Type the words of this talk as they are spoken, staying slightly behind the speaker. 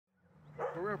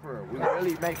For real. We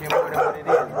really making more than what it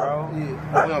is, bro.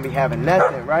 Yeah. We don't be having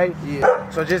nothing, right? Yeah.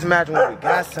 So just imagine when we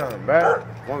got something, bro.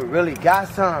 When we really got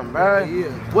something, bro. Yeah.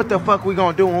 What the fuck we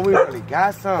gonna do when we really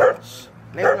got something?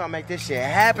 Nigga, we gonna make this shit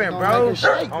happen, bro.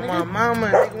 On my mama,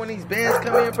 nigga, when these bands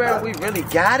come in, bro, we really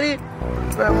got it.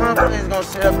 Bro, motherfuckers gonna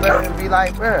sit up there and be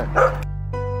like, bro.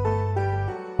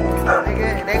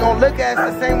 Nigga, they gonna look at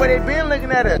us the same way they been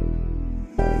looking at us.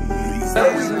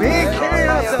 We been carrying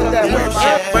ourselves that way,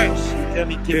 bro. Tell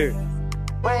me, kid.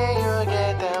 When you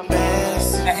get them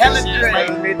bands, The hell is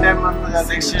this? Made that motherfucker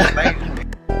say shit later.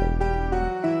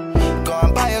 go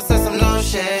and buy yourself some new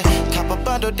shit. Cop a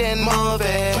bundle, then move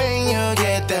it. When you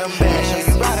get them bands, make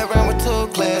sure you ride around with 2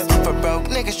 clips. For broke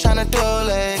niggas tryna do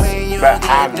it. When you But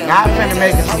get I'm them not bands, finna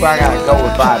make it so I gotta go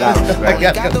with $5, bro.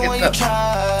 you got the one you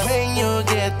try. When you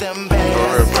get them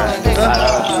bands,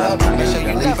 make sure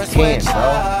you never switch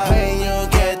up. When you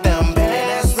get them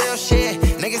bands, that's real shit.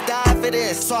 Niggas die for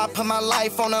this, so I put my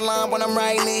life on the line when I'm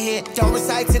writing a hit. Don't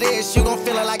recite to this, you gon'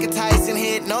 feel it like a Tyson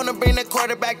hit. Known to bring the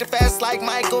quarterback to fast like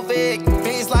Michael Vick.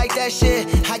 Beans like that shit,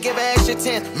 I give an extra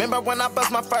 10. Remember when I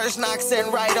bust my first knock,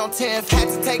 sitting right on 10th. Had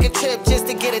to take a trip just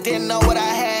to get it, didn't know what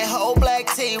I had. Whole black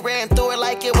tee, ran through it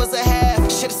like it was a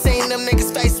half. Should've seen them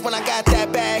niggas' face when I got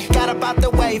that bag. Got up out the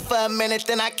way for a minute,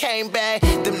 then I came back.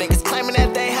 Them niggas claiming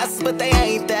that they hustle, but they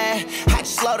ain't that. I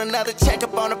just load another check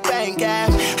up on the bank app.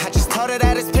 I just told her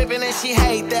that it's pimpin' and she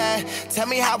hate that. Tell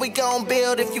me how we gon'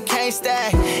 build if you can't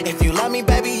stack. If you love me,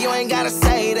 baby, you ain't gotta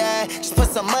say that. Just put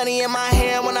some money in my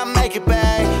hand when I make it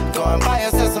back. Go and buy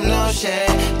yourself some new shit.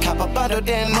 Cop a bundle,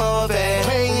 then move it.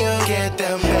 When you get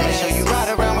them bands, make sure you ride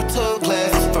around with 2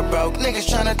 clips. For broke niggas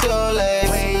tryna do it.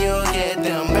 When you get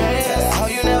them bands, tell her how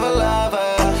you never love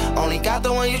her. Only got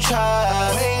the one you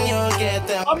trust. When you get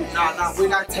them bands, Nah, we're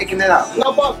not taking it out.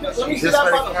 No, boss, let me see Just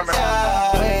for that the motherfucker.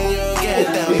 camera. when you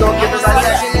get them We gon' give it right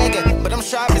back. nigga, but I'm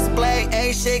sharp as a blade.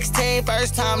 Age 16,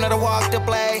 first time that I walked the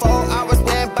blade. 4 hours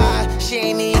went by, she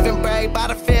ain't even break. By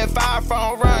the 5th hour,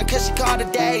 phone run, cause she called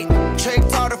a date. Trick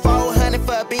told her 400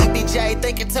 for a BBJ.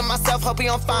 Thinking to myself, hope he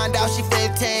don't find out she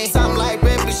 15. Something like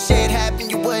ripping shit happened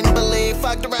you wouldn't believe.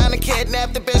 Fucked around and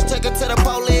kidnapped the bitch, took her to the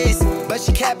police. But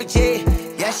she kept it G,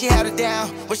 yeah, she held it down.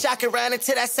 Wish I could run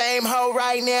into that same hoe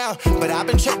right now. But I've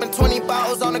been tripping 20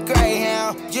 balls on a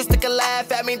Greyhound. Used to could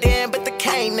laugh at me then, but they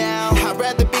can't now. I'd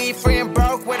rather be free and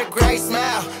broke with a great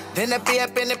smile than to be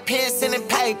up in the pen sending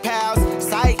PayPals.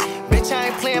 Psych, bitch, I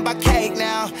ain't playing by cake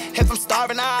now. If I'm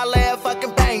starving, I'll lay a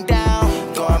fucking bank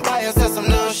down. Go and buy yourself some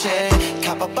new shit.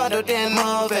 Cop a bundle, then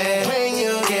move it. When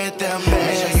you get them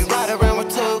bands, make sure you ride around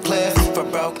with 2 clips. For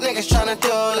broke niggas tryna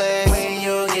do it. When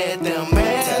you get them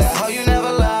bands, tell her how you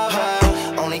never love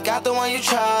her. Only got the one you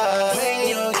trust. When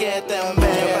you get them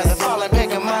bands, you better fall and pick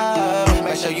them up.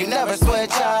 Make sure you never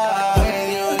switch up.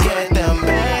 When you get them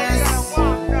bands.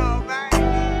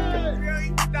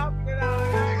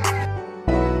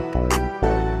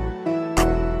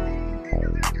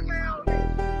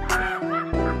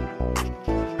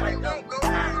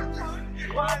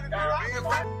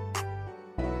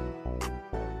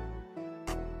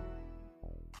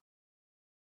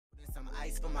 Some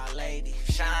ice for my lady,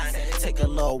 shine. Said it took a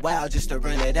little while just to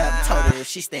run it up. Told her if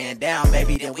she stand down,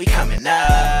 baby, then we coming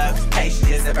up. Patience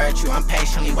is a virtue, I'm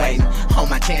patiently waiting on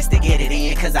my chance to get it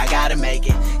in, cause I gotta make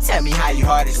it. Tell me how you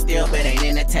hard is still, but ain't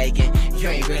in the taking. You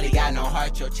ain't really got no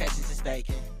heart, your chest is just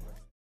vacant.